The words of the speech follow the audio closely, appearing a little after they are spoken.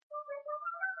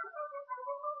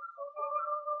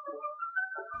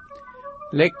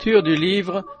Lecture du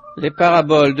livre Les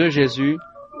paraboles de Jésus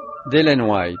d'Ellen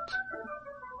White.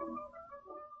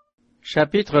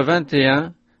 Chapitre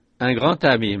 21. Un grand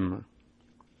abîme.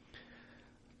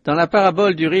 Dans la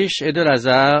parabole du riche et de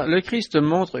Lazare, le Christ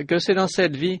montre que c'est dans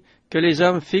cette vie que les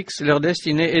hommes fixent leur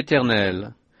destinée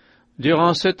éternelle.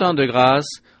 Durant ce temps de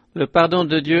grâce, le pardon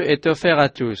de Dieu est offert à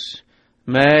tous,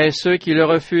 mais ceux qui le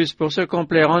refusent pour se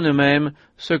complaire en eux-mêmes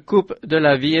se coupent de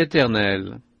la vie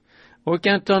éternelle.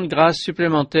 Aucun temps de grâce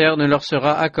supplémentaire ne leur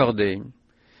sera accordé.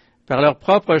 Par leur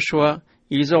propre choix,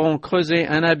 ils auront creusé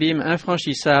un abîme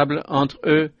infranchissable entre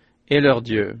eux et leur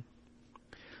Dieu.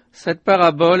 Cette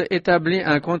parabole établit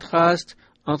un contraste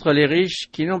entre les riches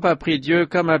qui n'ont pas pris Dieu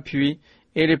comme appui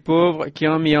et les pauvres qui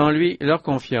ont mis en lui leur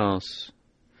confiance.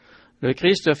 Le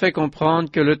Christ fait comprendre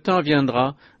que le temps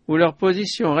viendra où leur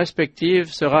position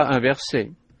respective sera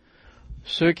inversée.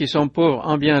 Ceux qui sont pauvres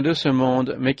en bien de ce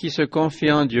monde, mais qui se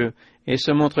confient en Dieu et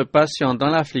se montrent patients dans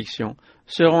l'affliction,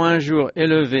 seront un jour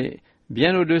élevés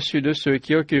bien au-dessus de ceux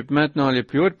qui occupent maintenant les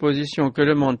plus hautes positions que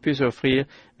le monde puisse offrir,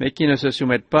 mais qui ne se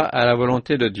soumettent pas à la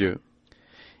volonté de Dieu.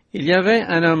 Il y avait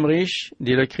un homme riche,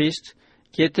 dit le Christ,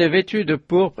 qui était vêtu de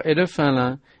pourpre et de fin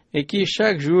lin, et qui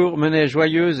chaque jour menait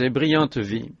joyeuse et brillante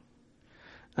vie.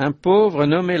 Un pauvre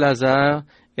nommé Lazare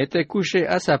était couché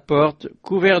à sa porte,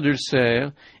 couvert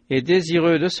d'ulcères, et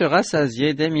désireux de se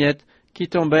rassasier des miettes qui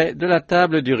tombaient de la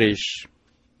table du riche.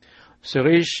 Ce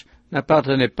riche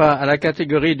n'appartenait pas à la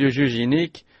catégorie du juge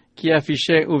inique qui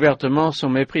affichait ouvertement son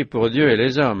mépris pour Dieu et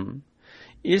les hommes.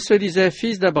 Il se disait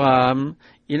fils d'Abraham,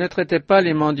 il ne traitait pas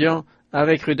les mendiants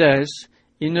avec rudesse,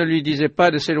 il ne lui disait pas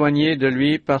de s'éloigner de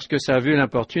lui parce que sa vue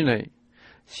l'importunait.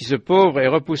 Si ce pauvre et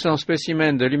repoussant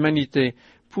spécimen de l'humanité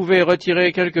pouvait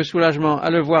retirer quelque soulagement à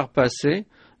le voir passer,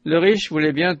 le riche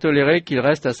voulait bien tolérer qu'il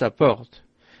reste à sa porte.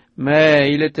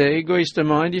 Mais il était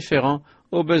égoïstement indifférent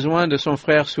aux besoins de son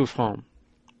frère souffrant.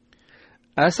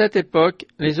 À cette époque,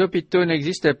 les hôpitaux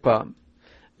n'existaient pas.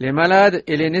 Les malades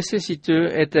et les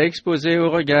nécessiteux étaient exposés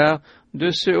au regard de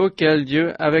ceux auxquels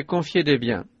Dieu avait confié des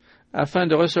biens, afin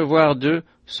de recevoir d'eux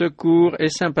secours et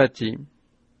sympathie.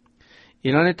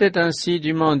 Il en était ainsi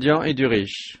du mendiant et du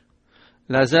riche.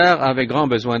 Lazare avait grand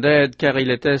besoin d'aide car il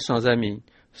était sans amis,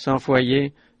 sans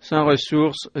foyer, sans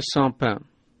ressources, sans pain.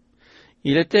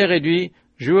 Il était réduit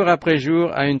jour après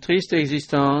jour à une triste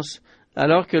existence,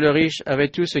 alors que le riche avait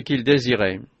tout ce qu'il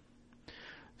désirait.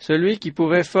 Celui qui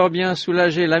pouvait fort bien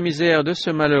soulager la misère de ce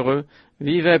malheureux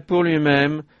vivait pour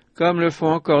lui-même, comme le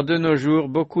font encore de nos jours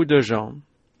beaucoup de gens.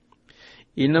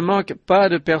 Il ne manque pas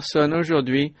de personnes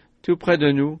aujourd'hui, tout près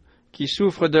de nous, qui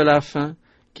souffrent de la faim,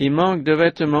 qui manquent de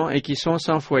vêtements et qui sont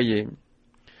sans foyer.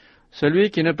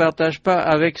 Celui qui ne partage pas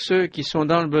avec ceux qui sont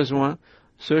dans le besoin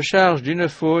se charge d'une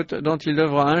faute dont il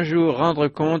devra un jour rendre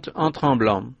compte en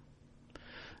tremblant.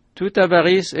 Toute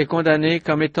avarice est condamnée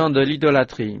comme étant de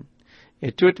l'idolâtrie,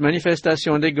 et toute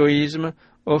manifestation d'égoïsme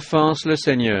offense le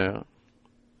Seigneur.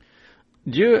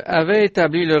 Dieu avait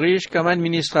établi le riche comme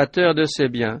administrateur de ses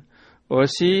biens.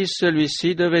 Aussi,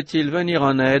 celui-ci devait-il venir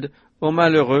en aide aux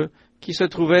malheureux qui se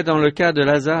trouvaient dans le cas de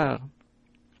Lazare.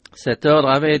 Cet ordre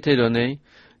avait été donné: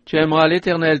 tu aimeras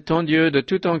l'Éternel ton Dieu de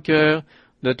tout ton cœur,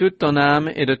 de toute ton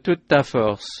âme et de toute ta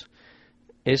force.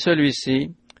 Et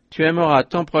celui-ci: tu aimeras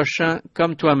ton prochain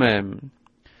comme toi-même.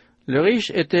 Le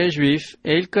riche était juif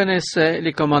et il connaissait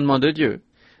les commandements de Dieu,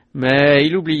 mais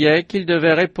il oubliait qu'il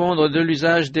devait répondre de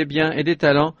l'usage des biens et des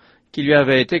talents qui lui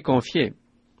avaient été confiés.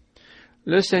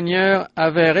 Le Seigneur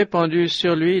avait répandu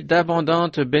sur lui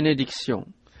d'abondantes bénédictions,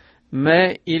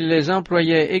 mais il les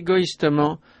employait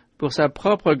égoïstement pour sa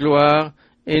propre gloire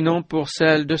et non pour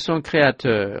celle de son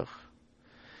Créateur.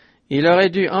 Il aurait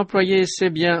dû employer ses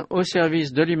biens au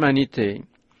service de l'humanité,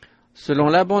 selon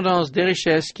l'abondance des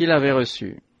richesses qu'il avait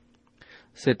reçues.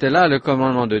 C'était là le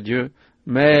commandement de Dieu,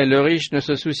 mais le riche ne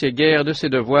se souciait guère de ses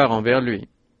devoirs envers lui.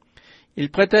 Il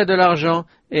prêtait de l'argent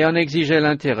et en exigeait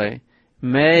l'intérêt,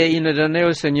 mais il ne donnait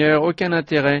au Seigneur aucun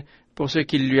intérêt pour ce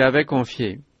qu'il lui avait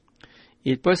confié.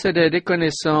 Il possédait des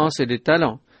connaissances et des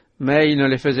talents, mais il ne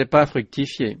les faisait pas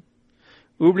fructifier.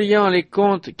 Oubliant les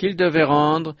comptes qu'il devait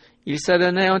rendre, il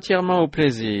s'adonnait entièrement au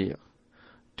plaisir.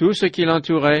 Tout ce qui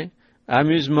l'entourait,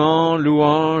 amusement,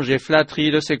 louange et flatterie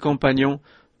de ses compagnons,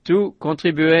 tout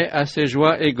contribuait à ses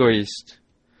joies égoïstes.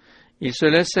 Il se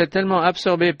laissait tellement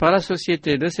absorber par la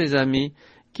société de ses amis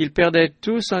qu'il perdait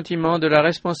tout sentiment de la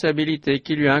responsabilité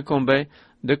qui lui incombait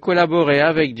de collaborer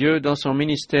avec Dieu dans son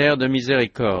ministère de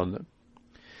miséricorde.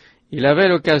 Il avait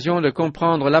l'occasion de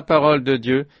comprendre la parole de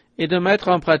Dieu et de mettre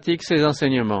en pratique ses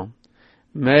enseignements.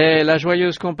 Mais la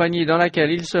joyeuse compagnie dans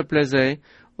laquelle il se plaisait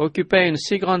occupait une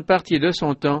si grande partie de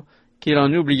son temps qu'il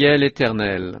en oubliait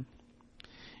l'Éternel.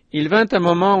 Il vint un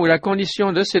moment où la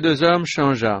condition de ces deux hommes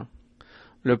changea.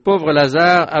 Le pauvre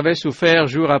Lazare avait souffert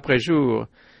jour après jour,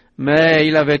 mais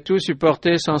il avait tout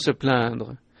supporté sans se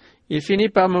plaindre. Il finit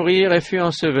par mourir et fut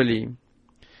enseveli.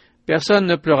 Personne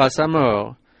ne pleura sa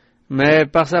mort, mais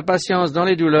par sa patience dans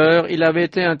les douleurs, il avait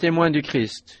été un témoin du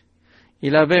Christ.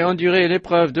 Il avait enduré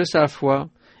l'épreuve de sa foi,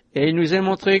 et il nous est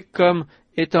montré comme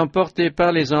étant porté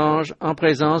par les anges en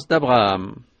présence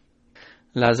d'Abraham.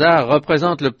 Lazare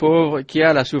représente le pauvre qui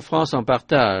a la souffrance en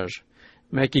partage,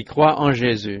 mais qui croit en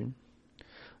Jésus.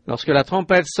 Lorsque la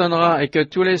trompette sonnera et que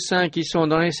tous les saints qui sont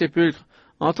dans les sépulcres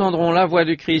entendront la voix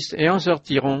du Christ et en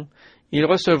sortiront, ils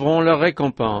recevront leur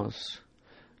récompense.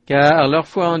 Car leur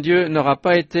foi en Dieu n'aura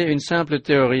pas été une simple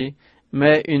théorie,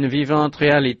 mais une vivante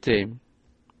réalité.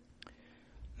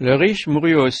 Le riche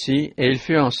mourut aussi, et il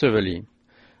fut enseveli.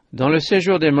 Dans le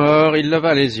séjour des morts, il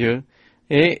leva les yeux,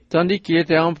 et, tandis qu'il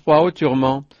était en proie au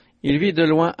tourment, il vit de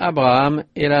loin Abraham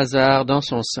et Lazare dans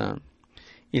son sein.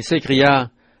 Il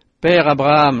s'écria, « Père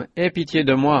Abraham, aie pitié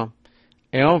de moi,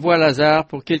 et envoie Lazare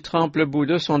pour qu'il trempe le bout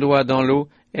de son doigt dans l'eau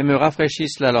et me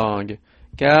rafraîchisse la langue,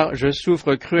 car je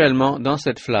souffre cruellement dans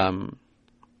cette flamme. »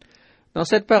 Dans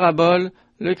cette parabole,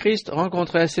 le Christ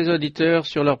rencontrait ses auditeurs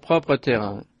sur leur propre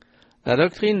terrain. La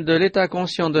doctrine de l'état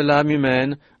conscient de l'âme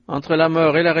humaine, entre la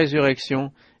mort et la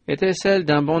résurrection, était celle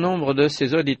d'un bon nombre de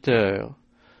ses auditeurs.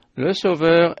 Le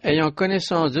Sauveur, ayant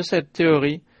connaissance de cette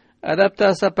théorie,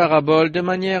 adapta sa parabole de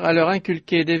manière à leur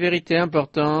inculquer des vérités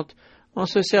importantes en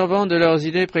se servant de leurs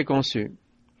idées préconçues.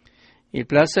 Il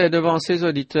plaçait devant ses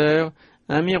auditeurs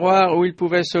un miroir où ils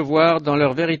pouvaient se voir dans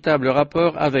leur véritable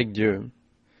rapport avec Dieu.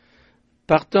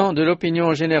 Partant de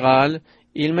l'opinion générale,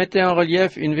 il mettait en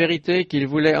relief une vérité qu'il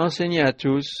voulait enseigner à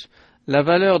tous. La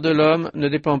valeur de l'homme ne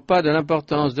dépend pas de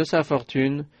l'importance de sa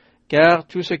fortune, car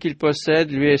tout ce qu'il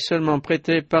possède lui est seulement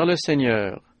prêté par le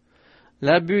Seigneur.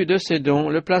 L'abus de ses dons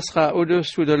le placera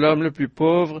au-dessous de l'homme le plus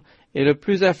pauvre et le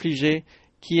plus affligé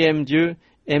qui aime Dieu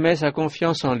et met sa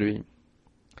confiance en lui.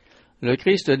 Le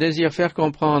Christ désire faire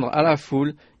comprendre à la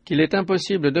foule qu'il est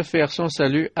impossible de faire son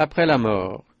salut après la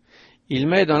mort. Il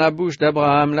met dans la bouche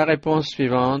d'Abraham la réponse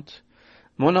suivante.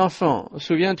 « Mon enfant,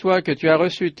 souviens-toi que tu as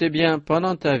reçu tes biens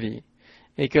pendant ta vie,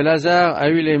 et que Lazare a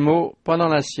eu les maux pendant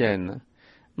la sienne.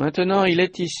 Maintenant il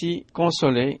est ici,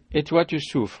 consolé, et toi tu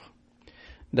souffres.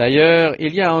 D'ailleurs,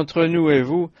 il y a entre nous et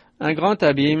vous un grand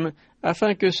abîme,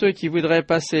 afin que ceux qui voudraient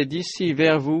passer d'ici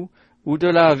vers vous, ou de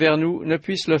là vers nous, ne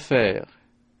puissent le faire. »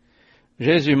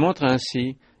 Jésus montre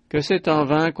ainsi que c'est en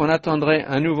vain qu'on attendrait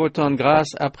un nouveau temps de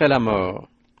grâce après la mort.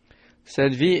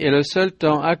 Cette vie est le seul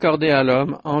temps accordé à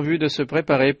l'homme en vue de se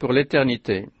préparer pour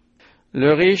l'éternité.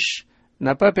 Le riche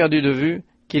n'a pas perdu de vue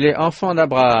qu'il est enfant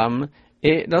d'Abraham,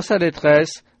 et dans sa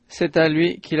détresse, c'est à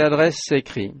lui qu'il adresse ses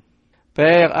cris. «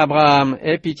 Père Abraham,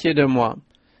 aie pitié de moi !»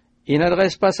 Il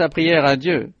n'adresse pas sa prière à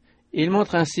Dieu. Il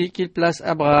montre ainsi qu'il place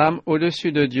Abraham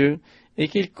au-dessus de Dieu et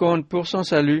qu'il compte pour son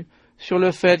salut sur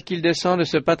le fait qu'il descend de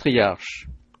ce patriarche.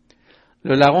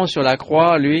 Le larron sur la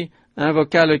croix, lui,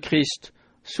 invoqua le Christ.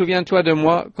 « Souviens-toi de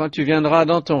moi quand tu viendras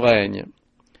dans ton règne. »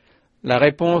 La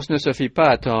réponse ne se fit pas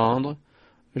attendre.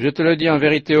 « Je te le dis en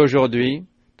vérité aujourd'hui,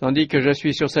 tandis que je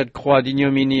suis sur cette croix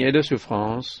d'ignominie et de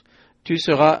souffrance, tu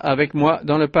seras avec moi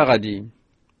dans le paradis. »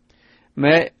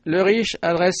 Mais le riche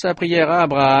adresse sa prière à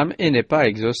Abraham et n'est pas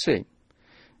exaucé.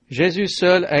 Jésus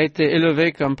seul a été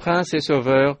élevé comme prince et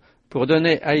sauveur pour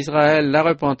donner à Israël la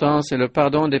repentance et le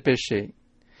pardon des péchés.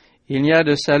 Il n'y a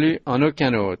de salut en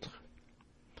aucun autre.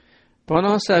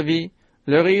 Pendant sa vie,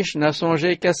 le riche n'a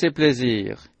songé qu'à ses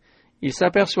plaisirs. Il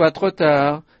s'aperçoit trop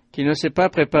tard qu'il ne s'est pas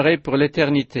préparé pour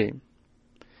l'éternité.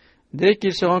 Dès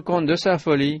qu'il se rend compte de sa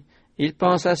folie, il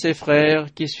pense à ses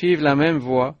frères qui suivent la même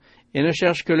voie et ne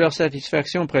cherchent que leur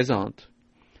satisfaction présente.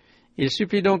 Il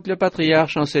supplie donc le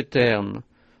patriarche en ces termes.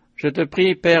 « Je te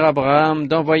prie, Père Abraham,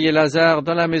 d'envoyer Lazare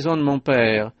dans la maison de mon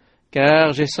père,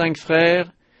 car j'ai 5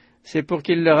 frères, c'est pour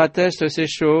qu'il leur atteste ces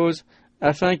choses,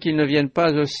 afin qu'ils ne viennent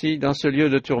pas aussi dans ce lieu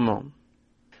de tourment. »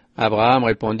 Abraham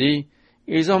répondit, «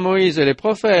 Ils ont Moïse et les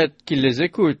prophètes, qu'ils les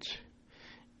écoutent. »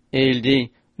 Et il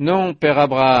dit, « Non, Père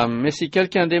Abraham, mais si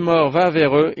quelqu'un des morts va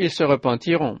vers eux, ils se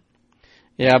repentiront. »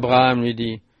 Et Abraham lui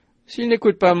dit, « S'ils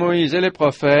n'écoutent pas Moïse et les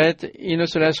prophètes, ils ne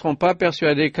se laisseront pas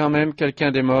persuader quand même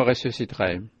quelqu'un des morts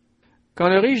ressusciterait. » Quand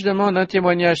le riche demande un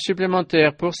témoignage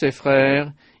supplémentaire pour ses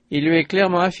frères, il lui est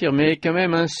clairement affirmé que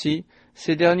même ainsi,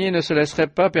 ces derniers ne se laisseraient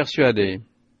pas persuader.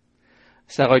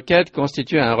 Sa requête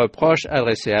constitue un reproche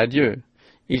adressé à Dieu.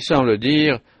 Il semble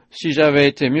dire, « Si j'avais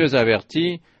été mieux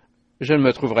averti, je ne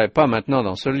me trouverais pas maintenant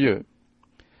dans ce lieu. »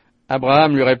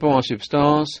 Abraham lui répond en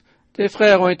substance, « Tes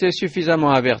frères ont été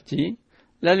suffisamment avertis,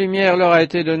 la lumière leur a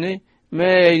été donnée,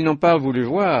 mais ils n'ont pas voulu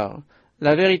voir.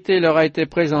 La vérité leur a été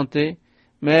présentée,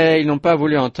 mais ils n'ont pas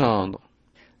voulu entendre.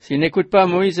 S'ils n'écoutent pas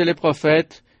Moïse et les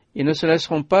prophètes, ils ne se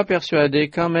laisseront pas persuader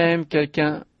quand même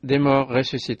quelqu'un des morts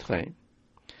ressusciterait.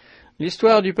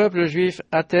 L'histoire du peuple juif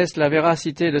atteste la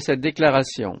véracité de cette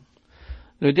déclaration.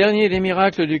 Le dernier des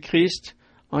miracles du Christ,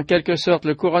 en quelque sorte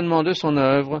le couronnement de son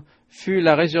œuvre, fut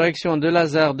la résurrection de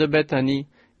Lazare de Béthanie,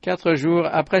 4 jours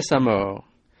après sa mort.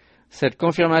 Cette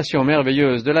confirmation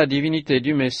merveilleuse de la divinité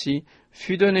du Messie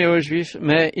fut donnée aux Juifs,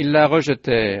 mais ils la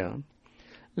rejetèrent.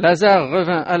 Lazare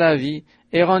revint à la vie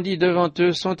et rendit devant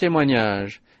eux son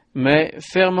témoignage, mais,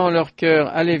 fermant leur cœur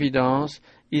à l'évidence,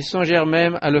 ils songèrent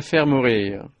même à le faire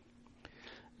mourir.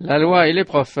 La loi et les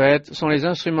prophètes sont les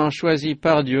instruments choisis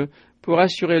par Dieu pour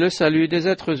assurer le salut des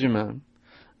êtres humains.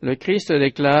 Le Christ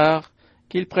déclare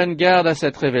qu'ils prennent garde à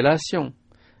cette révélation.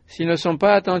 S'ils ne sont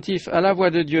pas attentifs à la voix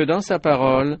de Dieu dans sa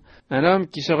parole, un homme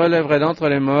qui se relèverait d'entre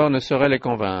les morts ne saurait les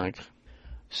convaincre.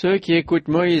 Ceux qui écoutent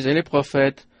Moïse et les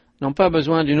prophètes n'ont pas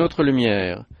besoin d'une autre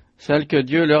lumière. Celle que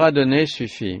Dieu leur a donnée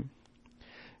suffit.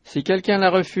 Si quelqu'un la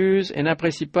refuse et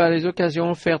n'apprécie pas les occasions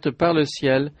offertes par le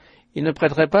ciel, il ne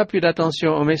prêterait pas plus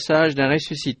d'attention au message d'un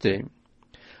ressuscité.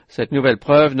 Cette nouvelle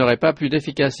preuve n'aurait pas plus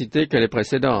d'efficacité que les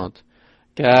précédentes,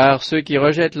 car ceux qui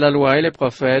rejettent la loi et les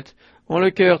prophètes ont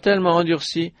le cœur tellement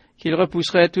endurci qu'ils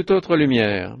repousseraient toute autre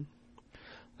lumière.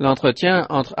 L'entretien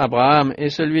entre Abraham et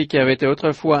celui qui avait été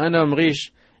autrefois un homme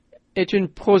riche est une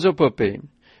prosopopée.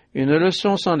 Une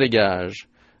leçon s'en dégage.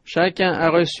 Chacun a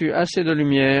reçu assez de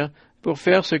lumière pour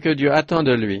faire ce que Dieu attend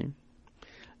de lui.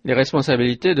 Les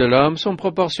responsabilités de l'homme sont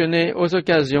proportionnées aux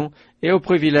occasions et aux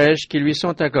privilèges qui lui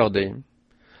sont accordés.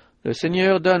 Le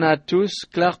Seigneur donne à tous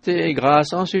clarté et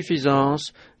grâce en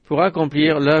suffisance pour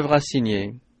accomplir l'œuvre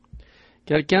assignée.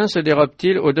 Quelqu'un se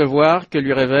dérobe-t-il au devoir que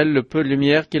lui révèle le peu de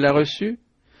lumière qu'il a reçu?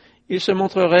 Il se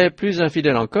montrerait plus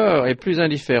infidèle encore et plus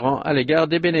indifférent à l'égard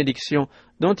des bénédictions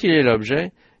dont il est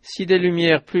l'objet si des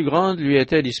lumières plus grandes lui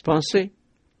étaient dispensées.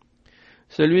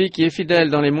 Celui qui est fidèle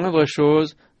dans les moindres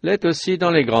choses l'est aussi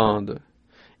dans les grandes,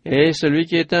 et celui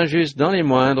qui est injuste dans les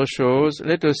moindres choses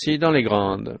l'est aussi dans les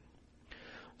grandes.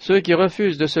 Ceux qui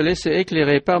refusent de se laisser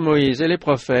éclairer par Moïse et les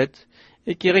prophètes,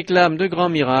 et qui réclament de grands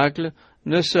miracles,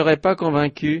 ne seraient pas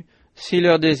convaincus si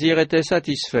leur désir était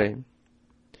satisfait.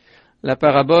 La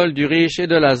parabole du riche et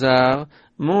de Lazare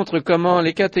montre comment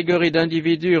les catégories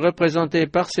d'individus représentées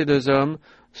par ces deux hommes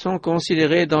sont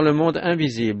considérées dans le monde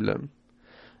invisible.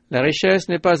 La richesse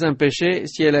n'est pas un péché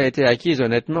si elle a été acquise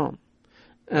honnêtement.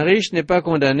 Un riche n'est pas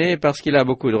condamné parce qu'il a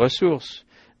beaucoup de ressources,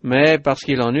 mais parce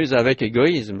qu'il en use avec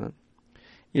égoïsme.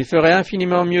 Il ferait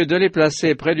infiniment mieux de les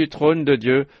placer près du trône de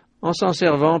Dieu en s'en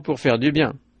servant pour faire du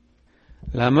bien.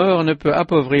 La mort ne peut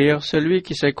appauvrir celui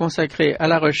qui s'est consacré à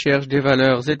la recherche des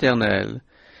valeurs éternelles,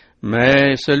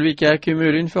 mais celui qui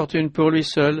accumule une fortune pour lui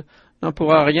seul n'en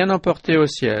pourra rien emporter au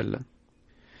ciel.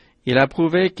 Il a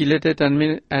prouvé qu'il était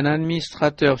un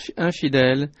administrateur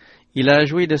infidèle, il a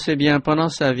joui de ses biens pendant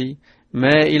sa vie,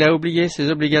 mais il a oublié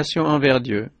ses obligations envers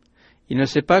Dieu. Il ne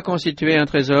s'est pas constitué un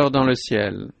trésor dans le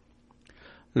ciel.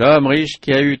 L'homme riche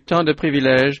qui a eu tant de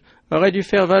privilèges aurait dû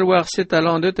faire valoir ses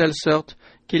talents de telle sorte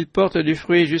qu'il porte du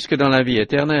fruit jusque dans la vie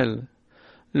éternelle.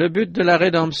 Le but de la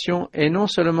rédemption est non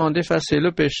seulement d'effacer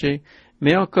le péché,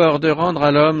 mais encore de rendre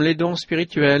à l'homme les dons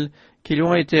spirituels qui lui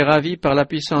ont été ravis par la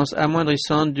puissance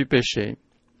amoindrissante du péché.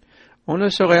 On ne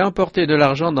saurait emporter de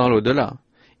l'argent dans l'au-delà.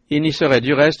 Il n'y serait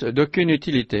du reste d'aucune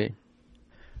utilité.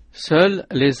 Seuls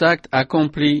les actes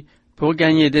accomplis pour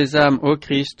gagner des âmes au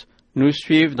Christ nous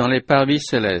suivent dans les parvis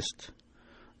célestes.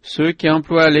 Ceux qui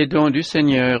emploient les dons du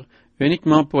Seigneur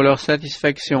uniquement pour leur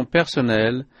satisfaction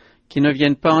personnelle, qui ne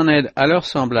viennent pas en aide à leurs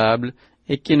semblables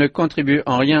et qui ne contribuent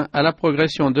en rien à la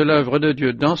progression de l'œuvre de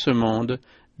Dieu dans ce monde,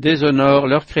 déshonorent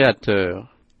leur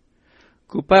Créateur.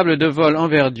 Coupables de vol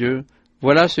envers Dieu,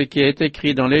 voilà ce qui est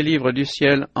écrit dans les livres du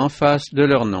ciel en face de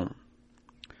leur nom.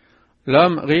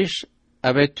 L'homme riche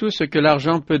avait tout ce que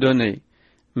l'argent peut donner,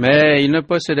 mais il ne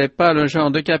possédait pas le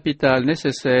genre de capital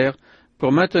nécessaire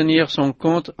pour maintenir son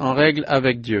compte en règle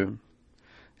avec Dieu.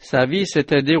 Sa vie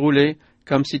s'était déroulée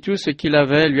comme si tout ce qu'il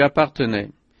avait lui appartenait.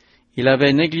 Il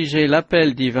avait négligé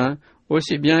l'appel divin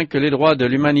aussi bien que les droits de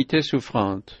l'humanité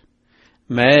souffrante.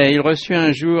 Mais il reçut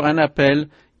un jour un appel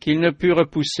qu'il ne put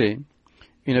repousser.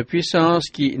 Une puissance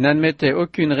qui n'admettait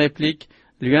aucune réplique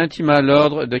lui intima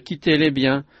l'ordre de quitter les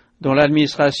biens dont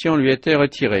l'administration lui était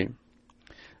retirée.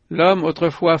 L'homme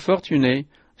autrefois fortuné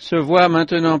se voit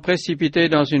maintenant précipité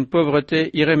dans une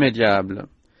pauvreté irrémédiable.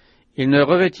 Il ne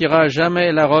revêtira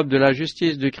jamais la robe de la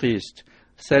justice du Christ,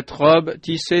 cette robe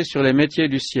tissée sur les métiers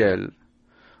du ciel.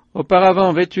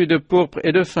 Auparavant vêtu de pourpre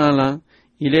et de fin lin,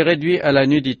 il est réduit à la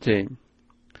nudité.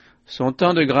 Son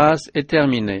temps de grâce est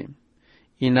terminé.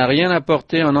 Il n'a rien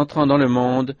apporté en entrant dans le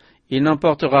monde, il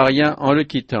n'emportera rien en le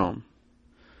quittant.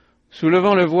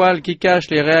 Soulevant le voile qui cache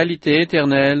les réalités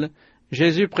éternelles,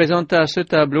 Jésus présenta ce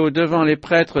tableau devant les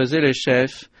prêtres et les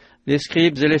chefs, les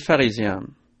scribes et les pharisiens.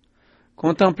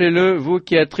 Contemplez-le, vous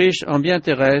qui êtes riches en biens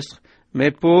terrestres,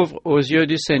 mais pauvres aux yeux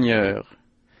du Seigneur.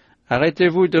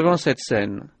 Arrêtez-vous devant cette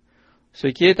scène. Ce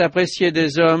qui est apprécié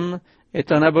des hommes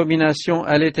est en abomination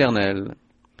à l'Éternel.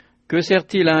 Que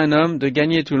sert-il à un homme de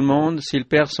gagner tout le monde s'il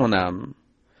perd son âme?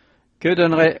 Que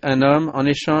donnerait un homme en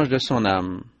échange de son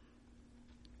âme?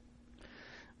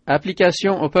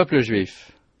 Application au peuple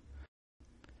juif.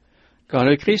 Quand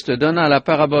le Christ donna la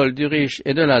parabole du riche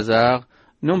et de Lazare,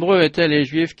 nombreux étaient les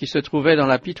Juifs qui se trouvaient dans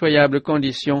la pitoyable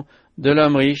condition de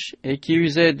l'homme riche et qui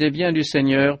usaient des biens du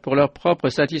Seigneur pour leur propre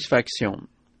satisfaction.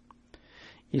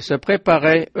 Ils se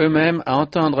préparaient eux-mêmes à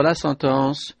entendre la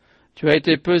sentence « Tu as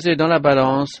été pesé dans la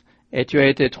balance et tu as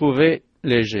été trouvé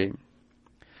léger ».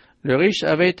 Le riche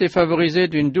avait été favorisé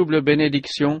d'une double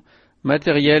bénédiction,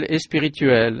 matérielle et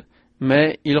spirituelle,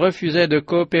 mais il refusait de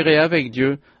coopérer avec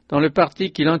Dieu dans le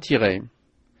parti qu'il en tirait.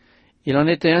 Il en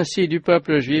était ainsi du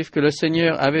peuple juif que le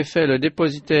Seigneur avait fait le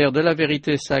dépositaire de la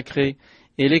vérité sacrée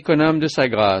et l'économe de sa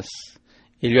grâce.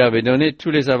 Il lui avait donné tous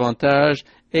les avantages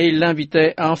et il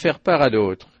l'invitait à en faire part à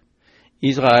d'autres.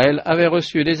 Israël avait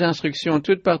reçu des instructions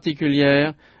toutes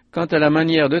particulières quant à la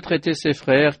manière de traiter ses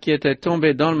frères qui étaient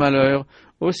tombés dans le malheur,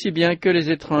 aussi bien que les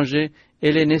étrangers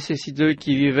et les nécessiteux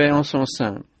qui vivaient en son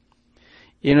sein.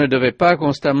 Il ne devait pas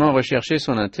constamment rechercher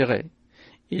son intérêt.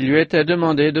 Il lui était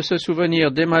demandé de se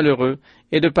souvenir des malheureux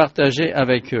et de partager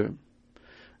avec eux.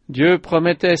 Dieu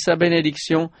promettait sa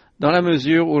bénédiction dans la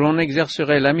mesure où l'on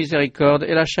exercerait la miséricorde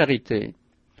et la charité.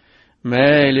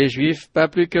 Mais les Juifs, pas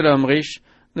plus que l'homme riche,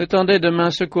 ne tendaient de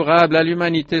main secourable à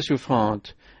l'humanité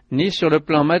souffrante, ni sur le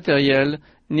plan matériel,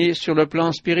 ni sur le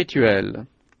plan spirituel.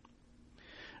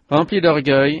 Remplis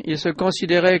d'orgueil, ils se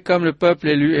considéraient comme le peuple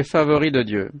élu et favori de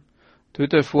Dieu.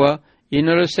 Toutefois, ils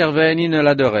ne le servaient ni ne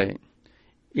l'adoraient.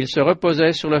 Ils se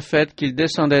reposaient sur le fait qu'ils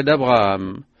descendaient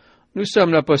d'Abraham. « Nous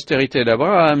sommes la postérité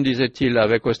d'Abraham », disaient-ils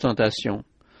avec ostentation.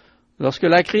 Lorsque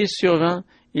la crise survint,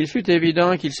 il fut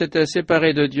évident qu'ils s'étaient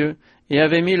séparés de Dieu et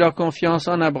avaient mis leur confiance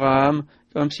en Abraham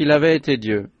comme s'il avait été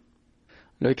Dieu.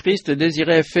 Le Christ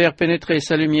désirait faire pénétrer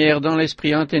sa lumière dans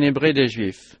l'esprit enténébré des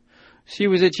Juifs. « Si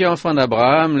vous étiez enfants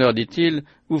d'Abraham, leur dit-il,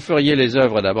 vous feriez les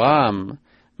œuvres d'Abraham.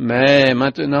 Mais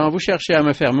maintenant vous cherchez à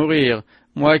me faire mourir,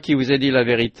 moi qui vous ai dit la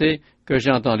vérité que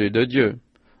j'ai entendue de Dieu.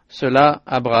 Cela,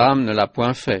 Abraham ne l'a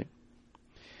point fait. »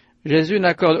 Jésus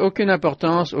n'accorde aucune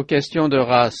importance aux questions de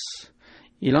race.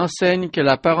 Il enseigne que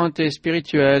la parenté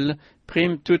spirituelle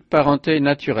prime toute parenté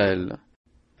naturelle.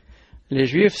 Les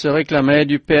Juifs se réclamaient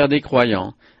du Père des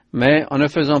croyants, mais en ne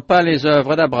faisant pas les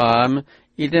œuvres d'Abraham,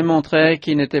 ils démontraient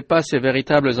qu'ils n'étaient pas ses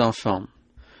véritables enfants.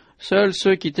 Seuls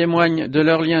ceux qui témoignent de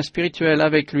leur lien spirituel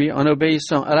avec lui en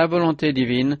obéissant à la volonté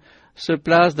divine se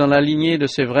placent dans la lignée de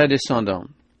ses vrais descendants.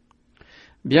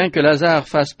 Bien que Lazare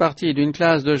fasse partie d'une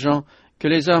classe de gens que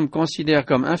les hommes considèrent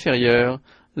comme inférieurs,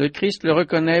 le Christ le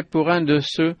reconnaît pour un de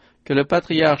ceux que le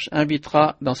patriarche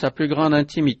invitera dans sa plus grande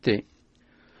intimité.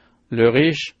 Le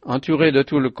riche, entouré de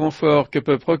tout le confort que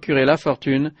peut procurer la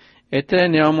fortune, était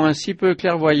néanmoins si peu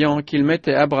clairvoyant qu'il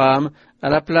mettait Abraham à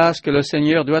la place que le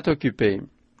Seigneur doit occuper.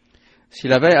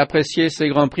 S'il avait apprécié ces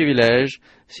grands privilèges,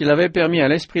 s'il avait permis à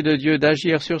l'Esprit de Dieu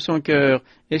d'agir sur son cœur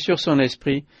et sur son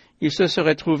esprit, il se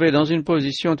serait trouvé dans une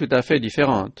position tout à fait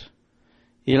différente.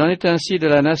 Il en est ainsi de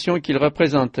la nation qu'il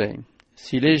représentait.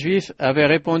 Si les Juifs avaient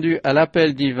répondu à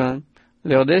l'appel divin,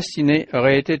 leur destinée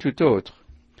aurait été tout autre.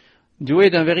 Doués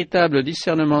d'un véritable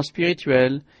discernement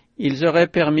spirituel, ils auraient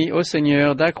permis au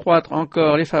Seigneur d'accroître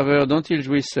encore les faveurs dont il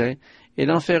jouissait et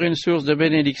d'en faire une source de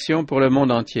bénédiction pour le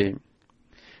monde entier.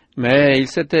 Mais ils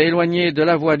s'étaient éloignés de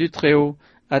la voie du Très-Haut,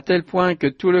 à tel point que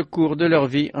tout le cours de leur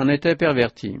vie en était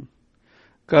perverti.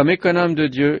 Comme économes de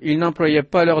Dieu, ils n'employaient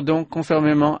pas leurs dons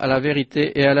conformément à la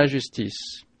vérité et à la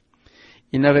justice.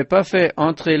 Ils n'avaient pas fait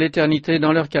entrer l'éternité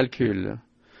dans leurs calculs.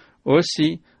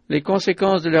 Aussi, les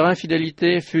conséquences de leur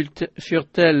infidélité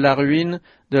furent-elles la ruine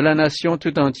de la nation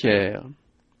tout entière.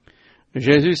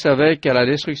 Jésus savait qu'à la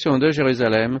destruction de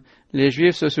Jérusalem, les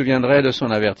Juifs se souviendraient de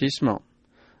son avertissement.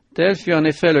 Tel fut en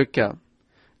effet le cas.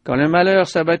 Quand le malheur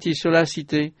s'abattit sur la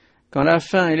cité, quand la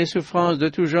faim et les souffrances de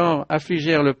tout genre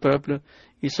affligèrent le peuple,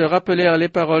 ils se rappelèrent les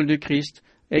paroles du Christ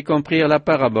et comprirent la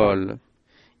parabole.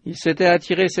 Ils s'étaient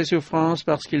attirés ces souffrances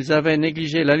parce qu'ils avaient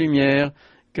négligé la lumière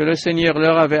que le Seigneur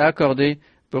leur avait accordée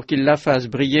pour qu'ils la fassent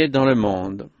briller dans le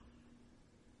monde.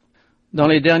 Dans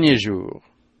les derniers jours.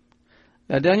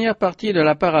 La dernière partie de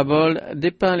la parabole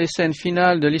dépeint les scènes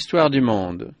finales de l'histoire du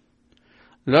monde.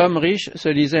 L'homme riche se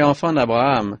disait enfant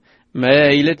d'Abraham,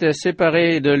 mais il était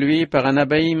séparé de lui par un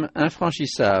abîme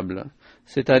infranchissable,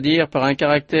 c'est-à-dire par un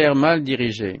caractère mal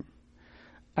dirigé.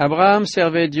 Abraham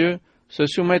servait Dieu, se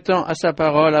soumettant à sa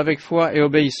parole avec foi et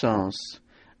obéissance.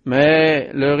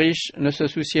 Mais le riche ne se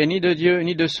souciait ni de Dieu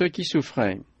ni de ceux qui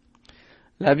souffraient.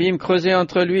 L'abîme creusé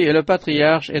entre lui et le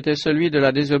patriarche était celui de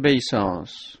la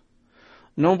désobéissance.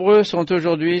 Nombreux sont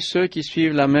aujourd'hui ceux qui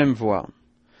suivent la même voie.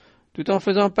 Tout en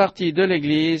faisant partie de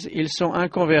l'Église, ils sont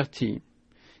inconvertis.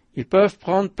 Ils peuvent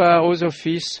prendre part aux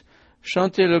offices,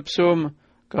 chanter le psaume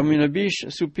 « Comme une biche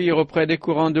soupire auprès des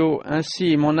courants d'eau,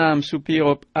 ainsi mon âme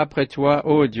soupire après toi,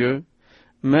 ô Dieu »,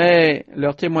 mais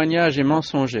leur témoignage est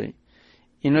mensonger.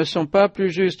 Ils ne sont pas plus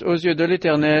justes aux yeux de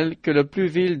l'Éternel que le plus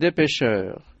vil des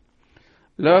pécheurs.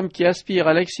 L'homme qui aspire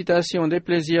à l'excitation des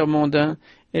plaisirs mondains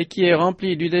et qui est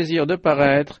rempli du désir de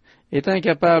paraître est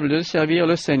incapable de servir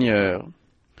le Seigneur.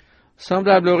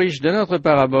 Semblable au riche de notre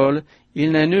parabole,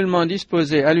 il n'est nullement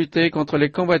disposé à lutter contre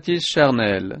les convoitises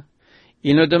charnelles.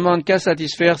 Il ne demande qu'à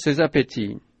satisfaire ses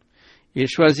appétits. Il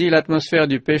choisit l'atmosphère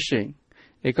du péché,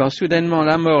 et quand soudainement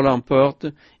la mort l'emporte,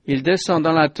 il descend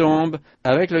dans la tombe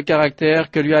avec le caractère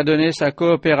que lui a donné sa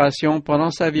coopération pendant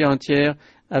sa vie entière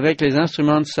avec les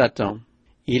instruments de Satan.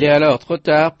 Il est alors trop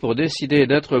tard pour décider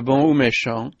d'être bon ou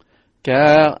méchant,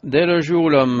 car dès le jour où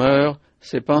l'homme meurt,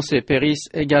 ses pensées périssent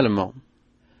également.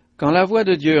 Quand la voix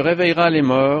de Dieu réveillera les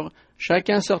morts,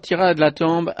 chacun sortira de la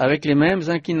tombe avec les mêmes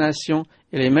inclinations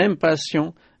et les mêmes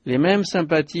passions, les mêmes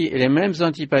sympathies et les mêmes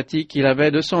antipathies qu'il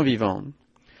avait de son vivant.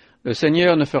 Le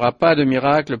Seigneur ne fera pas de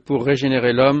miracle pour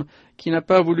régénérer l'homme qui n'a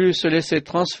pas voulu se laisser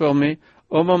transformer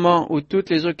au moment où toutes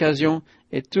les occasions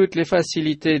et toutes les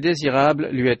facilités désirables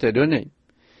lui étaient données.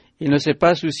 Il ne s'est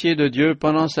pas soucié de Dieu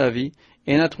pendant sa vie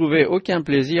et n'a trouvé aucun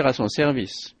plaisir à son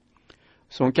service.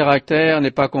 Son caractère n'est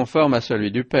pas conforme à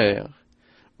celui du Père.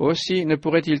 Aussi ne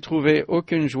pourrait-il trouver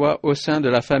aucune joie au sein de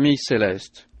la famille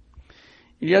céleste.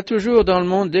 Il y a toujours dans le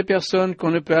monde des personnes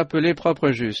qu'on ne peut appeler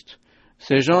propres justes.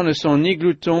 Ces gens ne sont ni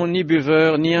gloutons, ni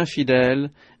buveurs, ni infidèles,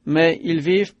 mais ils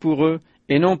vivent pour eux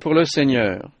et non pour le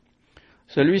Seigneur.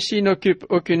 Celui-ci n'occupe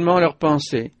aucunement leurs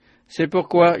pensées. C'est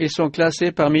pourquoi ils sont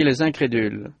classés parmi les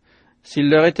incrédules. S'il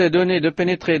leur était donné de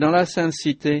pénétrer dans la sainte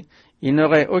cité, ils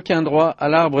n'auraient aucun droit à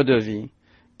l'arbre de vie.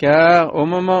 Car au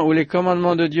moment où les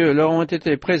commandements de Dieu leur ont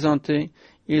été présentés,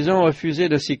 ils ont refusé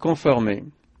de s'y conformer.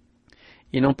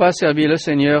 Ils n'ont pas servi le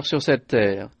Seigneur sur cette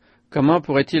terre. Comment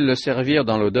pourraient-ils le servir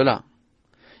dans l'au-delà?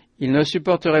 Ils ne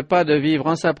supporteraient pas de vivre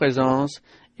en sa présence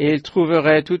et ils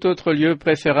trouveraient tout autre lieu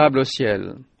préférable au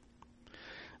ciel.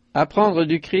 Apprendre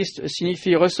du Christ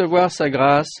signifie recevoir sa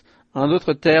grâce, en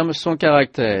d'autres termes son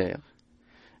caractère.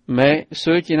 Mais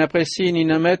ceux qui n'apprécient ni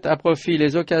ne mettent à profit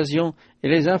les occasions et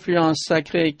les influences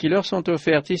sacrées qui leur sont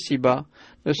offertes ici-bas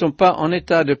ne sont pas en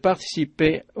état de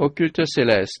participer au culte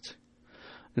céleste.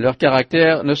 Leurs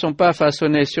caractères ne sont pas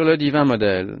façonnés sur le divin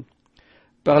modèle.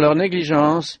 Par leur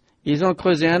négligence, ils ont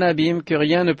creusé un abîme que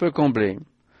rien ne peut combler.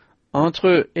 Entre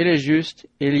eux et les justes,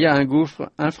 il y a un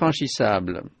gouffre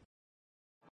infranchissable.